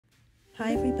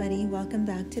Hi everybody, welcome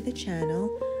back to the channel.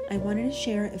 I wanted to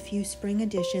share a few spring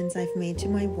additions I've made to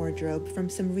my wardrobe from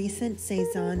some recent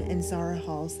Sezane and Zara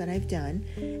hauls that I've done,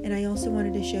 and I also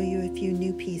wanted to show you a few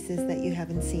new pieces that you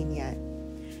haven't seen yet.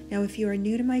 Now if you are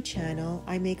new to my channel,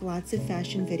 I make lots of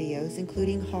fashion videos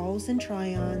including hauls and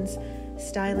try-ons,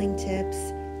 styling tips,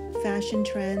 fashion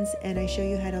trends, and I show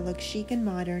you how to look chic and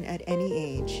modern at any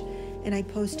age. And I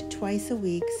post twice a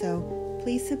week, so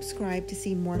please subscribe to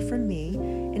see more from me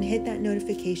and hit that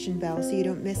notification bell so you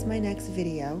don't miss my next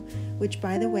video, which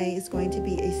by the way is going to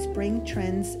be a spring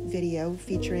trends video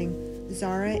featuring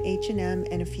Zara, H&M,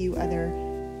 and a few other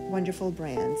wonderful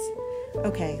brands.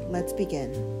 Okay, let's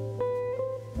begin.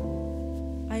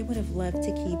 I would have loved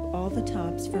to keep all the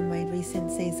tops from my recent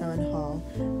Sezane haul,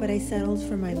 but I settled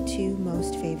for my two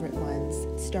most favorite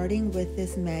ones, starting with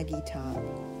this Maggie top.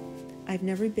 I've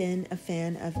never been a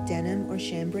fan of denim or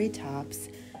chambray tops,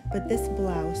 but this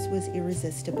blouse was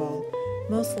irresistible,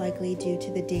 most likely due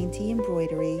to the dainty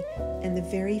embroidery and the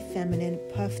very feminine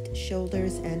puffed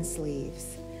shoulders and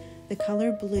sleeves. The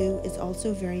color blue is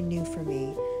also very new for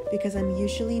me because I'm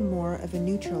usually more of a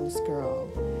neutrals girl,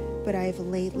 but I've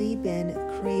lately been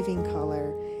craving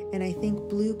color, and I think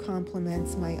blue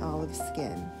complements my olive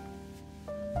skin.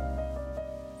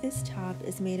 This top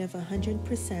is made of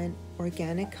 100%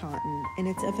 organic cotton, and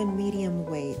it's of a medium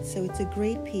weight, so it's a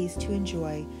great piece to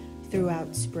enjoy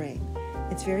throughout spring.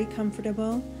 It's very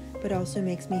comfortable, but also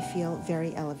makes me feel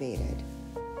very elevated.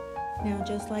 Now,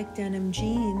 just like denim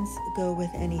jeans go with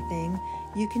anything,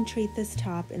 you can treat this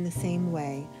top in the same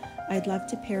way. I'd love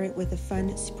to pair it with a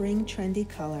fun spring trendy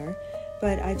color,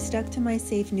 but I've stuck to my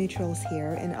safe neutrals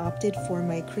here and opted for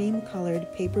my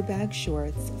cream-colored paper bag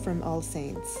shorts from All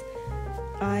Saints.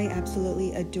 I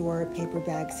absolutely adore paper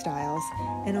bag styles,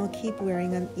 and I'll keep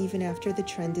wearing them even after the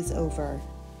trend is over.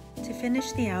 To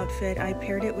finish the outfit, I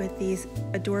paired it with these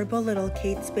adorable little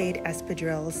Kate Spade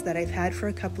espadrilles that I've had for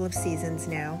a couple of seasons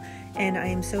now, and I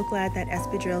am so glad that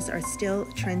espadrilles are still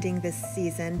trending this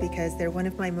season because they're one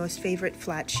of my most favorite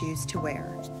flat shoes to wear.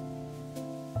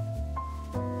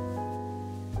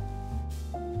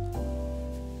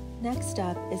 Next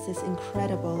up is this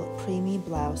incredible preemie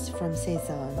blouse from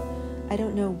Sezane. I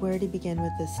don't know where to begin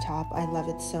with this top, I love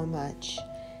it so much.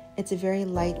 It's a very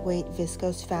lightweight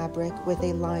viscose fabric with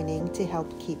a lining to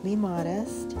help keep me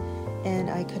modest, and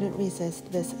I couldn't resist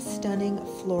this stunning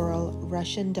floral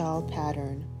Russian doll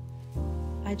pattern.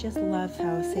 I just love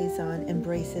how Sezane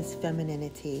embraces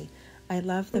femininity. I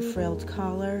love the frilled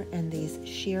collar and these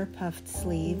sheer puffed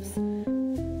sleeves.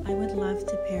 I would love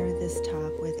to pair this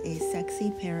top with a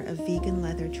sexy pair of vegan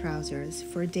leather trousers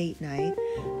for date night,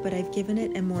 but I've given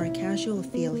it a more casual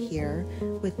feel here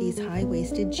with these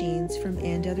high-waisted jeans from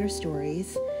And Other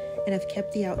Stories, and I've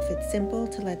kept the outfit simple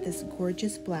to let this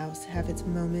gorgeous blouse have its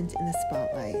moment in the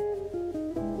spotlight.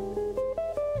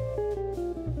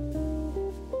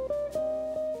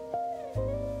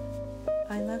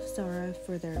 I love Zara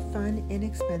for their fun,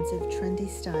 inexpensive, trendy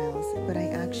styles, but I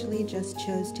actually just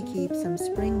chose to keep some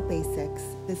spring basics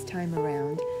this time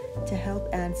around to help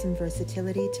add some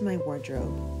versatility to my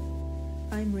wardrobe.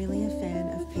 I'm really a fan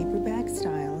of paper bag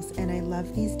styles, and I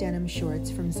love these denim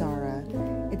shorts from Zara.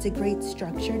 It's a great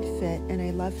structured fit, and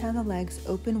I love how the legs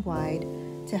open wide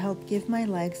to help give my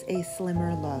legs a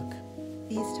slimmer look.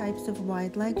 These types of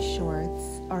wide leg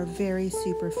shorts are very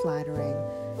super flattering.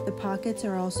 The pockets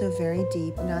are also very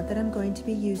deep, not that I'm going to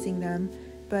be using them,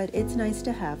 but it's nice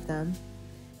to have them.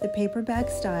 The paper bag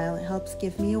style helps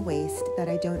give me a waist that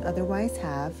I don't otherwise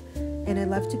have, and I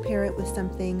love to pair it with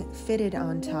something fitted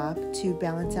on top to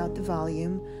balance out the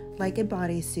volume, like a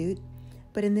bodysuit,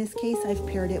 but in this case I've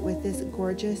paired it with this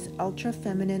gorgeous ultra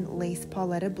feminine lace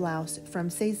Pauletta blouse from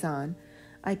Sezane.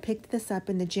 I picked this up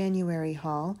in the January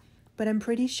haul, but I'm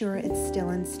pretty sure it's still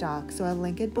in stock, so I'll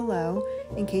link it below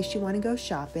in case you want to go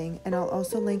shopping, and I'll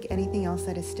also link anything else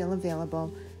that is still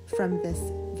available from this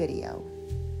video.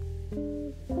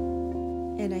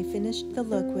 And I finished the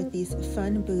look with these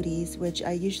fun booties, which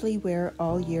I usually wear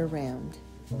all year round.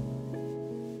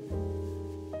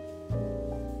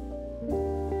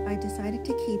 I decided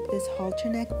to keep this halter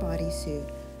neck bodysuit.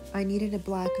 I needed a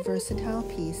black versatile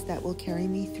piece that will carry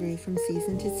me through from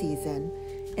season to season,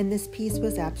 and this piece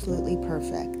was absolutely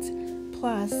perfect.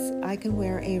 Plus, I can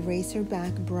wear a racer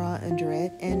back bra under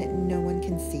it and no one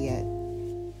can see it.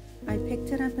 I picked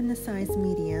it up in the size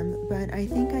medium, but I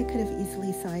think I could have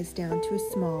easily sized down to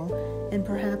a small and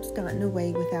perhaps gotten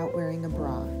away without wearing a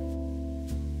bra.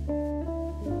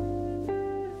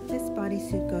 This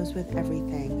bodysuit goes with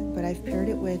everything, but I've paired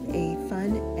it with a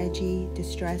fun, edgy,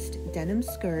 distressed denim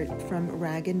skirt from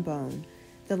Rag & Bone.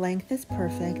 The length is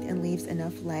perfect and leaves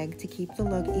enough leg to keep the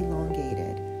look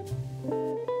elongated.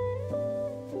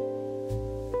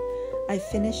 I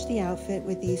finished the outfit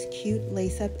with these cute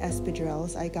lace-up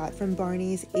espadrilles I got from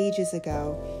Barney's ages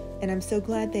ago, and I'm so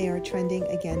glad they are trending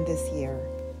again this year.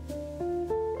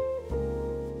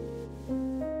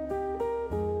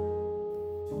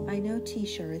 I know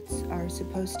t-shirts are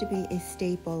supposed to be a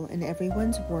staple in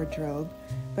everyone's wardrobe,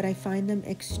 but I find them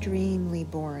extremely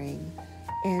boring.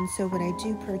 And so when I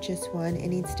do purchase one, it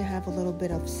needs to have a little bit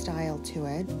of style to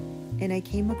it. And I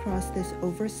came across this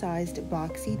oversized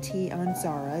boxy tee on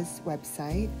Zara's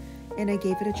website, and I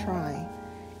gave it a try.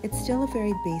 It's still a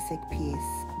very basic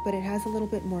piece, but it has a little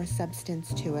bit more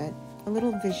substance to it, a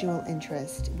little visual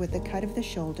interest with the cut of the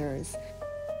shoulders.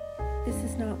 This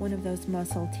is not one of those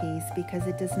muscle tees because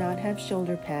it does not have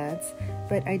shoulder pads,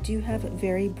 but I do have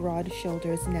very broad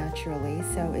shoulders naturally,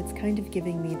 so it's kind of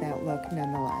giving me that look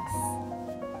nonetheless.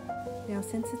 Now,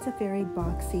 since it's a very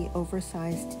boxy,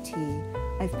 oversized tee,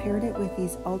 I've paired it with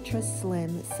these ultra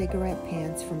slim cigarette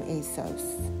pants from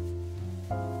ASOS.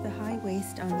 The high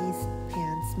waist on these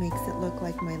pants makes it look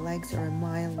like my legs are a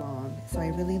mile long, so I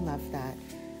really love that.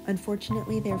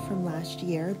 Unfortunately, they're from last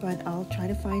year, but I'll try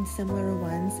to find similar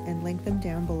ones and link them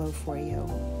down below for you.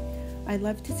 I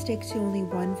love to stick to only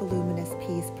one voluminous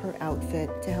piece per outfit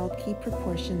to help keep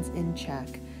proportions in check,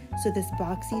 so this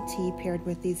boxy tee paired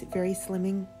with these very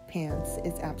slimming pants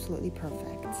is absolutely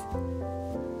perfect.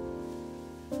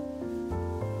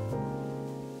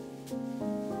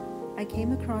 I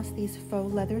came across these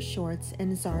faux leather shorts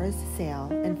in Zara's sale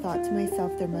and thought to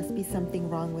myself there must be something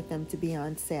wrong with them to be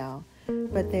on sale,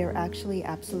 but they are actually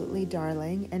absolutely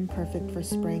darling and perfect for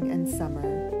spring and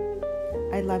summer.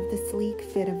 I love the sleek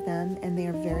fit of them and they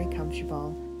are very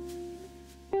comfortable.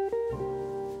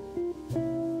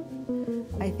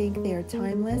 I think they are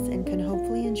timeless and can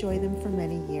hopefully enjoy them for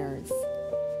many years.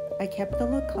 I kept the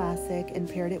look classic and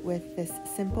paired it with this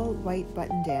simple white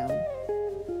button down.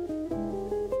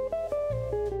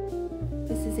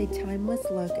 This is a timeless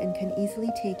look and can easily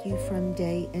take you from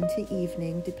day into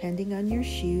evening depending on your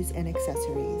shoes and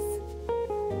accessories.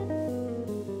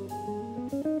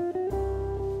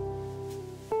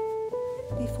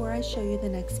 Before I show you the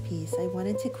next piece, I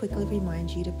wanted to quickly remind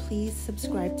you to please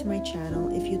subscribe to my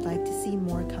channel if you'd like to see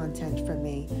more content from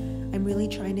me. I'm really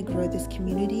trying to grow this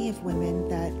community of women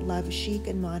that love chic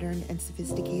and modern and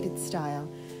sophisticated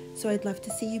style, so I'd love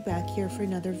to see you back here for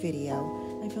another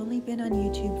video. I've only been on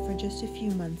YouTube for just a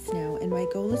few months now, and my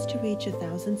goal is to reach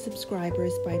 1,000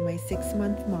 subscribers by my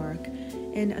 6-month mark,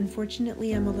 and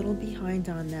unfortunately I'm a little behind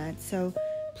on that, so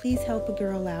please help a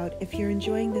girl out. If you're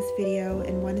enjoying this video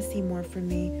and want to see more from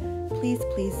me, please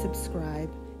subscribe.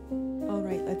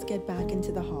 Alright, let's get back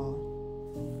into the haul.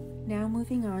 Now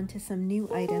moving on to some new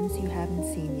items you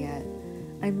haven't seen yet.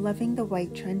 I'm loving the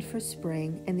white trend for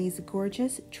spring, and these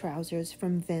gorgeous trousers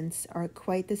from Vince are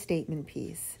quite the statement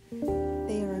piece.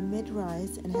 They are a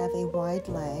mid-rise and have a wide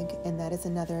leg, and that is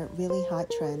another really hot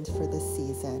trend for this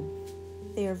season.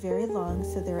 They are very long,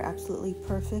 so they're absolutely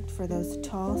perfect for those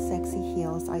tall, sexy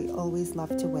heels I always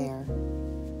love to wear.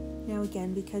 Now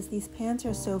again, because these pants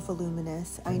are so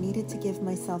voluminous, I needed to give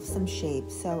myself some shape,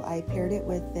 so I paired it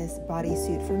with this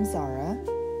bodysuit from Zara.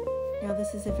 Now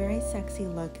this is a very sexy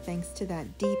look thanks to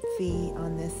that deep V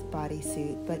on this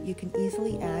bodysuit, but you can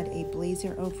easily add a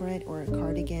blazer over it or a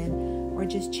cardigan, or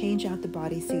just change out the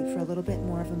bodysuit for a little bit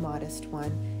more of a modest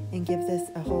one and give this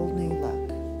a whole new look.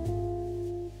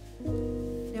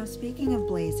 Now speaking of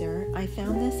blazer, I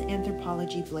found this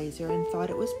Anthropologie blazer and thought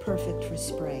it was perfect for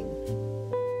spring.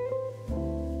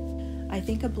 I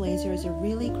think a blazer is a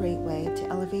really great way to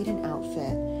elevate an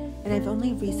outfit, and I've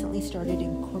only recently started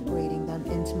incorporating them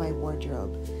into my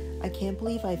wardrobe. I can't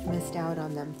believe I've missed out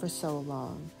on them for so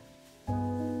long.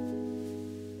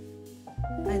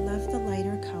 I love the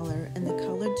lighter color, and the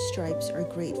colored stripes are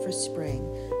great for spring,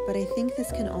 but I think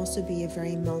this can also be a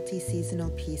very multi-seasonal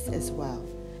piece as well.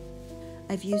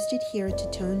 I've used it here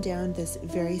to tone down this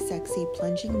very sexy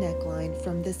plunging neckline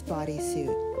from this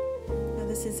bodysuit. Now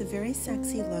this is a very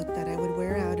sexy look that I would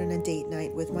wear out on a date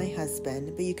night with my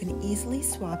husband, but you can easily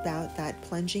swap out that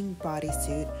plunging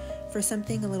bodysuit for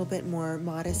something a little bit more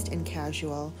modest and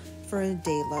casual for a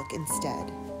day look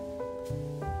instead.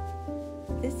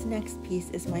 This next piece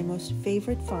is my most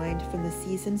favorite find from the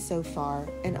season so far,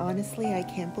 and honestly I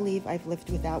can't believe I've lived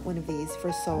without one of these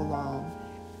for so long.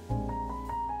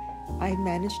 I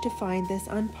managed to find this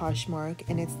on Poshmark,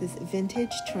 and it's this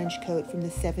vintage trench coat from the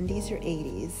 70s or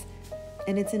 80s,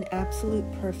 and it's in absolute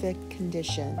perfect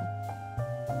condition.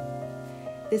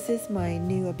 This is my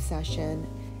new obsession.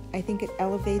 I think it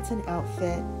elevates an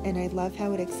outfit, and I love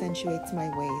how it accentuates my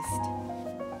waist.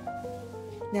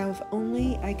 Now, if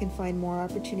only I can find more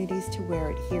opportunities to wear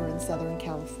it here in Southern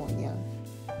California.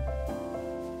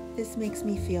 This makes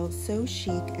me feel so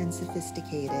chic and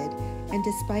sophisticated, and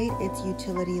despite its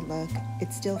utility look,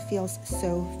 it still feels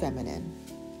so feminine.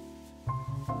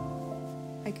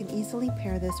 I can easily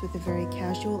pair this with a very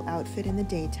casual outfit in the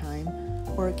daytime,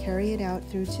 or carry it out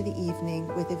through to the evening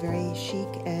with a very chic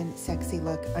and sexy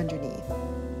look underneath.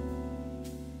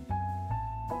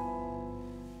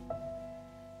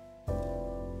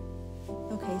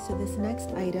 Okay, so this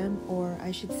next item, or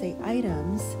I should say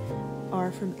items,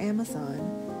 are from Amazon,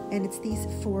 and it's these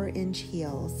 4-inch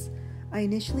heels. I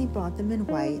initially bought them in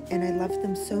white, and I loved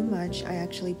them so much I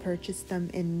actually purchased them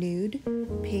in nude,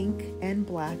 pink, and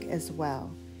black as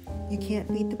well. You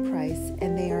can't beat the price,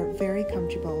 and they are very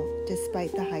comfortable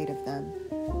despite the height of them.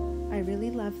 I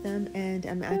really love them, and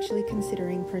I'm actually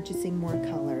considering purchasing more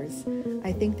colors.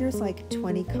 I think there's like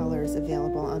 20 colors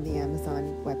available on the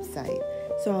Amazon website,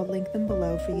 so I'll link them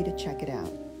below for you to check it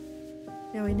out.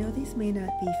 Now, I know these may not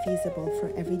be feasible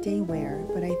for everyday wear,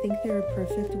 but I think they're a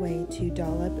perfect way to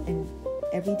doll up an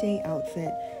everyday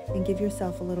outfit and give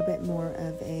yourself a little bit more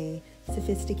of a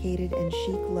sophisticated and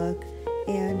chic look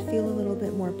and feel a little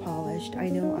bit more polished. I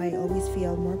know I always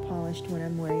feel more polished when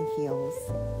I'm wearing heels.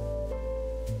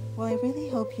 Well, I really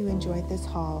hope you enjoyed this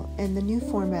haul and the new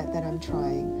format that I'm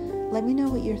trying. Let me know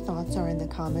what your thoughts are in the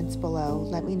comments below.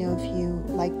 Let me know if you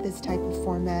like this type of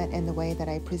format and the way that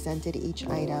I presented each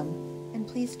item. And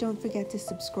please don't forget to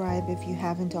subscribe if you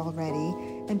haven't already,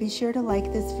 and be sure to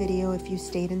like this video if you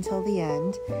stayed until the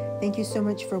end. Thank you so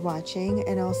much for watching,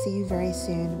 and I'll see you very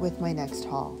soon with my next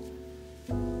haul.